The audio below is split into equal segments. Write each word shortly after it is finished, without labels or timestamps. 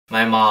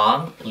My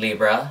mom,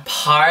 Libra.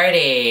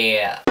 Party!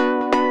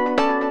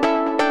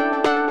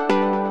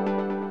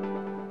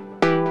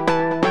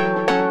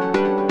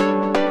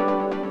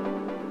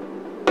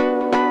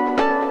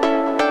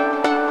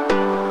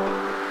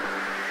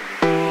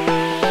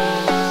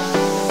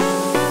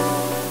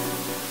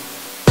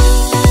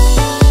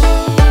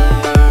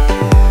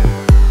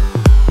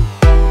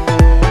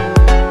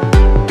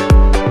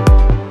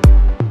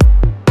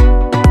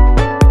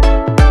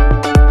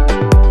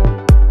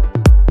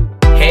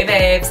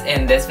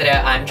 In this video,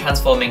 I'm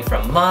transforming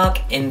from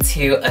Marc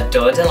into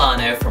Adore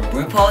Delano from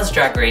RuPaul's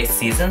Drag Race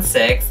Season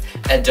 6.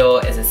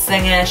 Adore is a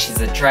singer, she's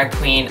a drag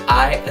queen.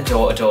 I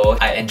adore Adore.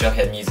 I enjoy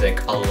her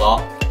music a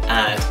lot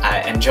and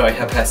I enjoy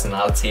her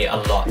personality a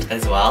lot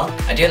as well.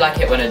 I do like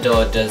it when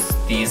Adore does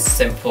these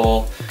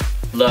simple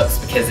looks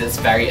because it's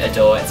very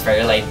Adore, it's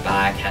very laid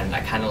back and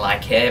I kind of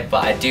like it,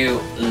 but I do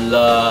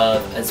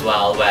love as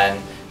well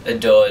when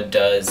Adore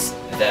does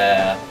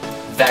the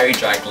very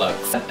drag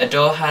looks.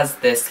 Adore has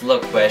this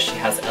look where she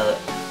has a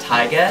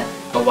tiger,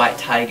 a white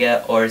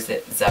tiger, or is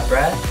it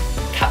zebra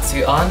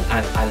catsuit on,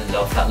 and I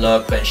love that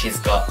look when she's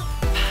got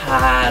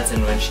pads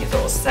and when she's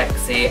all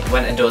sexy.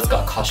 When Adore's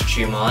got a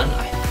costume on,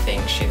 I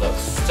think she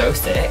looks so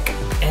sick.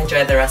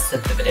 Enjoy the rest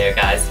of the video,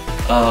 guys.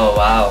 Oh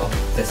wow,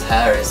 this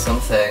hair is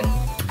something.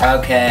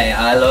 Okay,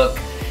 I look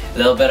a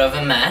little bit of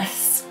a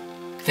mess.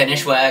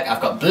 Finished work,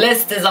 I've got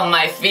blisters on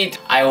my feet.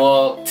 I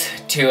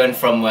walked to and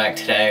from work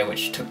today,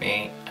 which took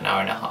me an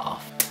hour and a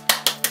half.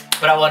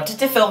 But I wanted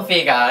to film for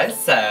you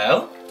guys,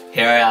 so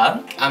here I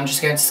am. I'm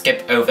just going to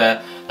skip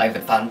over like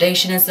the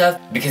foundation and stuff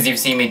because you've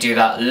seen me do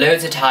that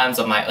loads of times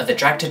on my other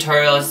drag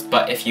tutorials,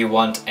 but if you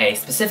want a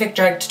specific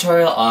drag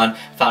tutorial on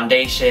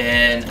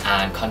foundation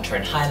and contour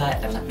and highlight,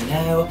 then let me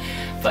know.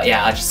 But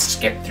yeah, I'll just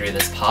skip through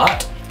this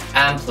part.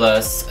 And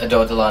plus,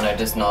 Adore Delano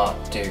does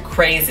not do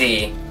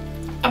crazy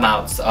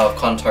amounts of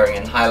contouring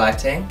and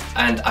highlighting,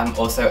 and I'm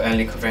also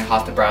only covering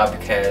half the brow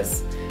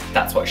because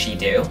that's what she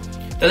do.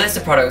 The list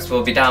of products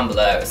will be down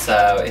below,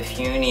 so if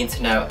you need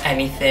to know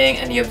anything,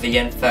 any of the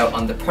info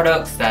on the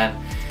products, then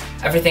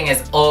everything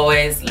is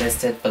always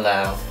listed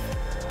below.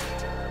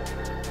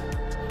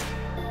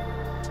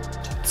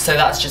 So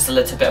that's just a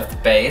little bit of the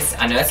base.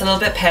 I know it's a little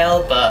bit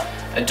pale, but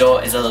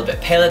Adore is a little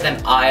bit paler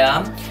than I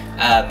am,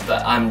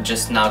 but I'm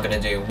just now going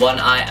to do one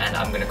eye and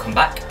I'm going to come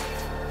back.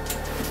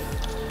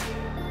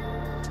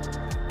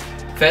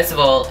 First of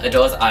all,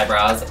 Adore's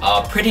eyebrows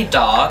are pretty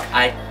dark.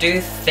 I do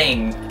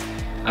think,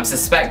 I'm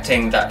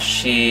suspecting that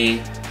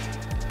she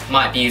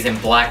might be using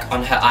black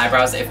on her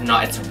eyebrows. If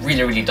not, it's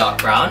really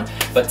dark brown.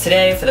 But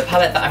today, for the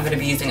palette that I'm going to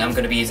be using, I'm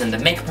going to be using the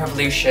Makeup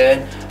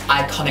Revolution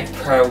Iconic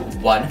Pro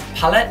 1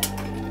 palette.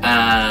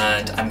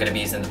 And I'm going to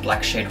be using the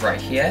black shade right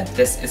here.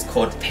 This is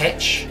called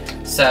Pitch.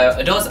 So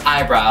Adore's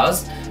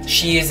eyebrows,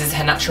 she uses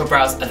her natural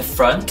brows at the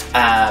front,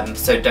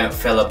 so don't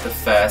fill up the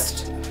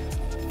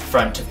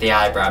front of the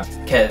eyebrow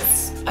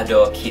because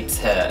Adore keeps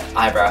her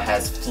eyebrow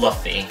hairs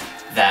fluffy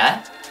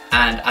there,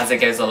 and as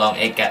it goes along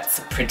it gets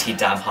pretty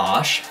damn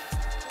harsh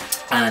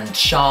and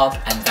sharp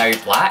and very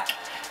black,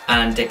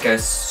 and it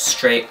goes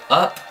straight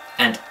up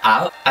and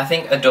out. I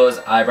think Adore's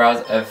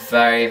eyebrows are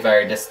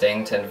very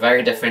distinct and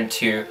very different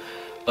to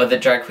other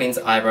drag queens'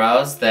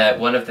 eyebrows. They're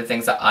one of the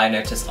things that I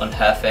noticed on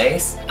her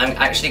face. I'm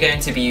actually going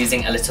to be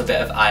using a little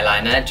bit of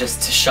eyeliner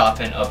just to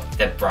sharpen up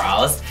the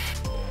brows.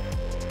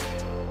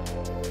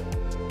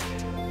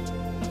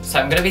 So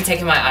I'm going to be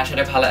taking my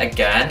eyeshadow palette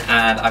again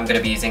and I'm going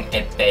to be using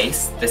a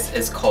base. This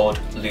is called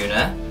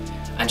Luna,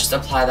 and just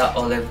apply that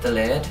all over the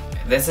lid.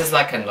 This is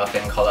like a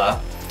nothing colour,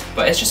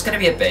 but it's just going to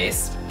be a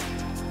base.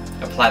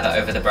 Apply that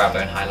over the brow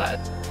bone highlight.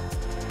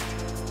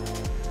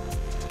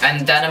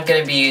 And then I'm going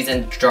to be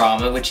using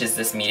Drama, which is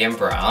this medium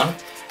brown,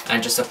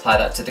 and just apply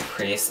that to the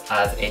crease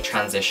as a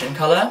transition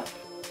colour.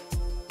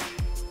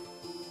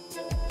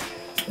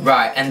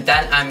 Right, and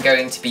then I'm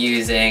going to be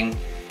using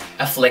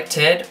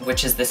Afflicted,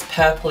 which is this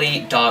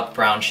purpley dark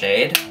brown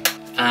shade,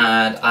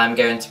 and I'm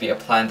going to be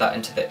applying that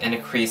into the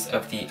inner crease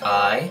of the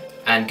eye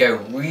and go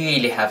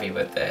really heavy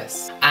with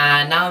this.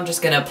 And now I'm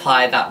just going to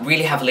apply that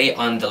really heavily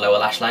on the lower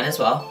lash line as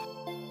well.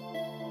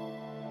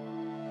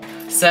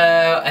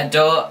 So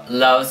Adore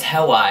loves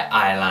her white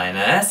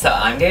eyeliner, so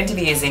I'm going to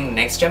be using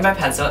NYX Jumbo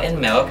Pencil in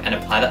Milk and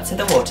apply that to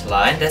the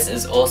waterline. This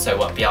is also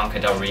what Bianca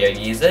Del Rio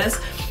uses.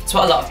 It's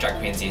what a lot of drag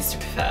queens use, to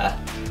be fair,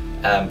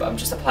 but I'm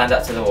just applying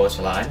that to the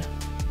waterline.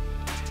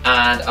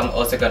 And I'm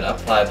also going to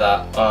apply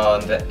that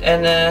on the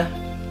inner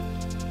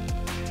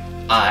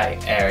eye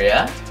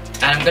area.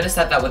 And I'm going to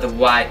set that with a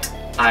white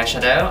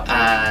eyeshadow,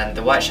 and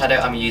the white shadow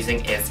I'm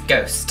using is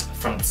Ghost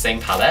from the same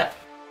palette.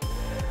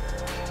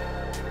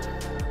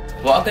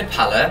 What a good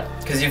palette,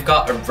 because you've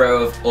got a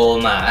row of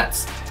all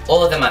mattes,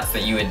 all of the mattes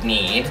that you would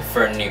need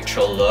for a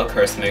neutral look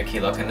or a smoky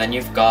look, and then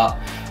you've got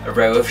a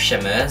row of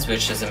shimmers,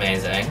 which is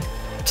amazing.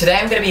 Today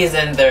I'm going to be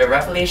using the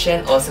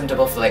Revolution Awesome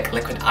Double Flick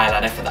Liquid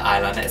Eyeliner for the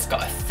eyeliner. It's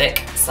got a thick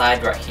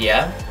side right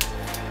here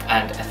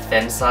and a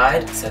thin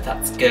side, so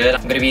that's good.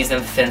 I'm going to be using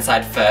the thin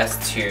side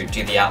first to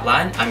do the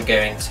outline. I'm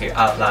going to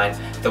outline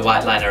the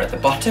white liner at the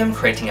bottom,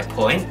 creating a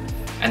point,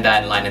 and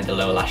then line in the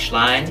lower lash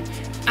line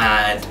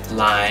and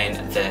line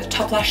the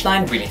top lash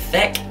line really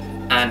thick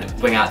and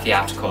wing out the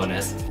outer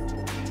corners.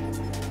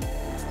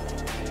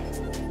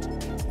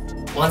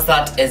 Once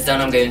that is done,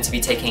 I'm going to be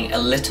taking a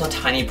little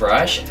tiny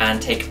brush and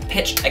take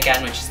Pitch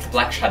again, which is the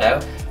black shadow,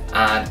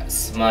 and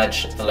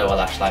smudge the lower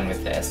lash line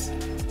with this.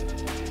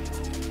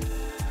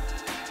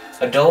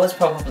 Adore was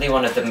probably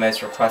one of the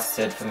most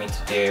requested for me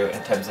to do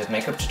in terms of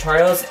makeup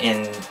tutorials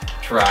in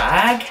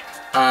drag,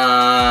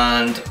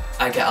 and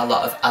I get a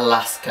lot of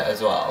Alaska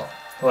as well.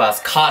 Who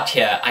else?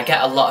 Cartier. I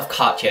get a lot of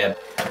Cartier.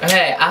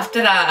 Okay,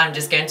 after that I'm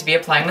just going to be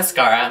applying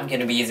mascara. I'm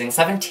going to be using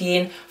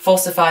 17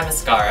 Falsify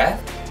mascara.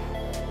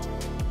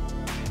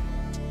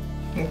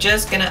 I'm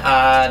just going to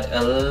add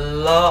a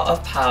lot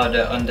of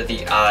powder under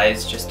the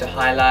eyes just to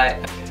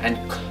highlight and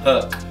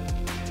cook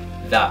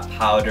that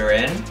powder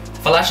in.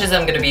 For lashes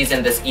I'm going to be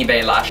using this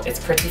eBay lash.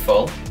 It's pretty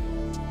full.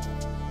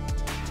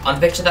 On the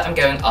picture that I'm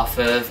going off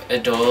of,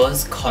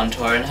 Adore's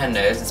contour in her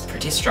nose is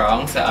pretty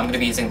strong, so I'm going to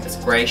be using this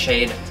grey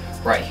shade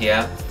right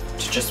here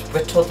to just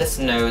whittle this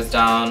nose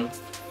down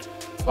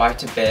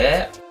quite a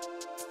bit.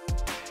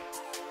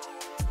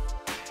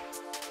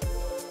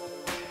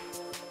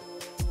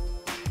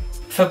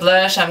 For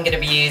blush, I'm going to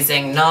be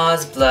using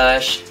Nars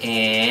blush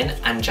in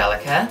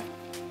Angelika.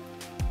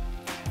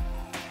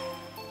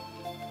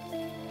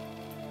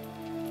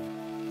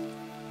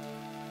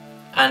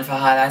 And for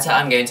highlighter,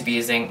 I'm going to be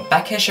using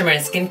Becca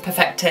Shimmering Skin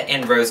Perfector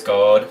in Rose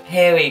Gold.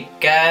 Here we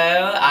go!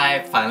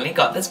 I finally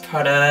got this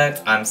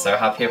product. I'm so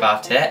happy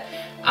about it.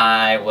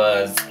 I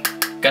was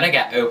gonna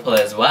get Opal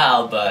as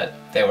well, but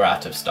they were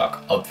out of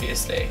stock,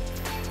 obviously.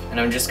 And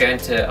I'm just going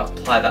to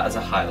apply that as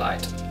a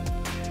highlight.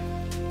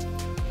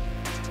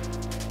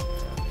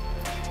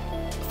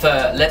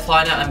 For lip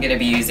liner, I'm going to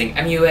be using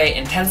MUA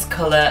Intense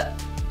Colour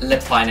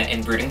Lip Liner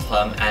in Brooding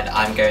Plum, and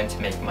I'm going to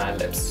make my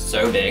lips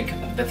so big.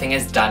 The thing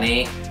is,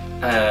 Danny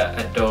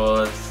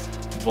Adore's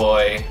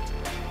boy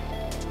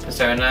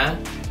persona,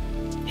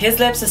 his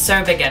lips are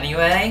so big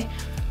anyway,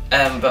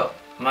 but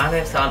my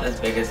lips aren't as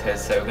big as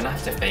his, so we're gonna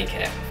have to fake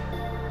it.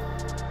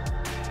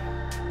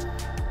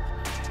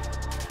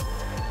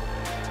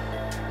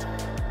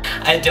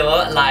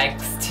 Adore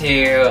likes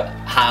to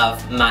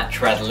have matte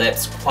red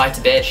lips quite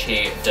a bit.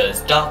 She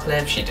does dark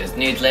lips, she does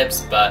nude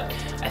lips, but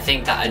I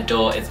think that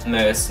Adore is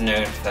most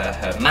known for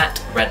her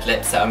matte red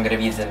lips, so I'm going to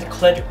be using the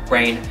coloured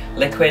Raine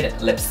liquid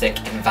lipstick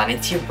in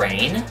Vanity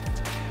Raine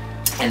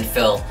and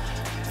fill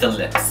the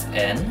lips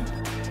in.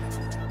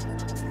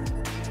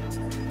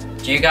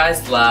 Do you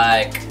guys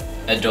like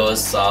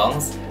Adore's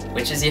songs?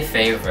 Which is your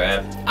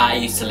favourite? I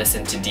used to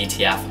listen to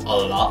DTF a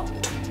lot,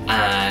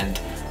 and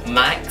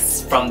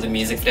Max from the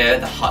music video,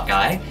 the hot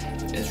guy,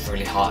 is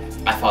really hot.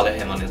 I follow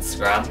him on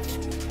Instagram.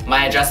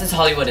 My Address is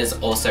Hollywood is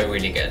also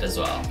really good as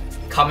well.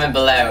 Comment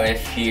below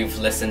if you've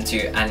listened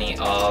to any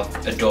of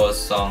Adore's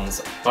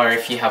songs or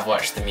if you have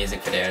watched the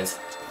music videos.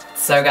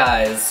 So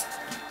guys,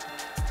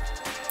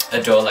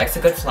 Adore likes a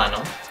good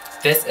flannel.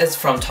 This is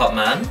from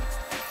Topman.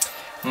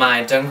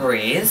 My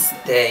dungarees,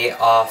 they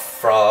are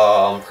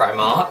from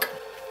Primark.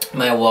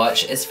 My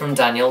watch is from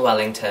Daniel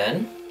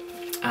Wellington.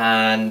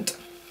 And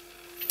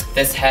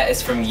this hair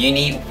is from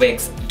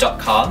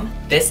uniwigs.com.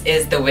 This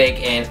is the wig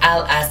in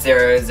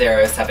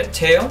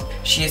LS0072.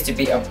 She used to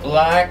be a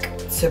black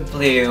to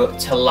blue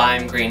to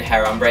lime green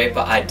hair ombre,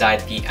 but I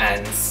dyed the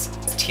ends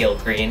teal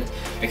green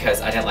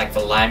because I didn't like the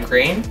lime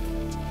green.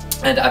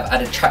 And I've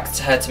added tracks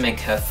to her to make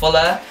her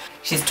fuller.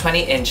 She's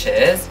 20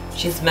 inches.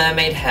 She's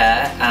mermaid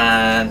hair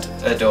and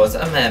Adore's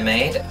a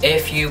mermaid.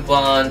 If you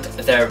want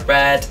the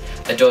red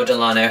Adore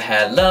Delano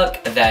hair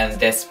look, then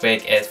this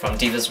wig is from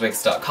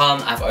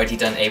divaswigs.com. I've already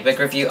done a wig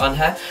review on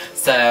her,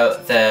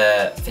 so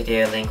the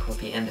video link will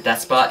be in the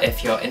desk bar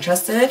if you're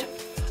interested.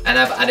 And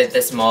I've added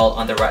this mole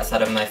on the right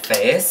side of my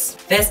face.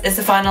 This is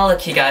the final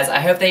look, you guys. I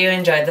hope that you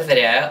enjoyed the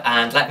video,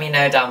 and let me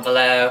know down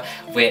below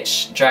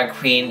which drag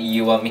queen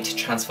you want me to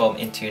transform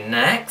into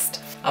next.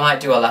 I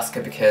might do Alaska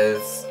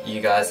because you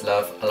guys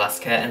love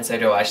Alaska, and so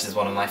do I. She's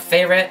one of my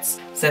favourites.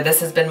 So this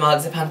has been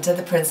Marc Zapanta,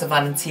 the Prince of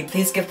Vanity.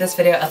 Please give this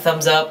video a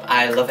thumbs up.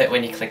 I love it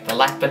when you click the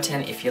like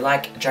button. If you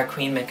like drag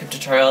queen makeup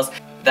tutorials,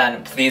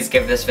 then please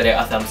give this video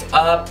a thumbs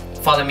up.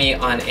 Follow me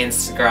on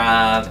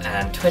Instagram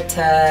and Twitter,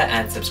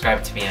 and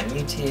subscribe to me on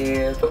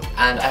YouTube.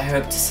 And I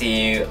hope to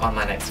see you on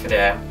my next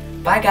video.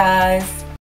 Bye guys!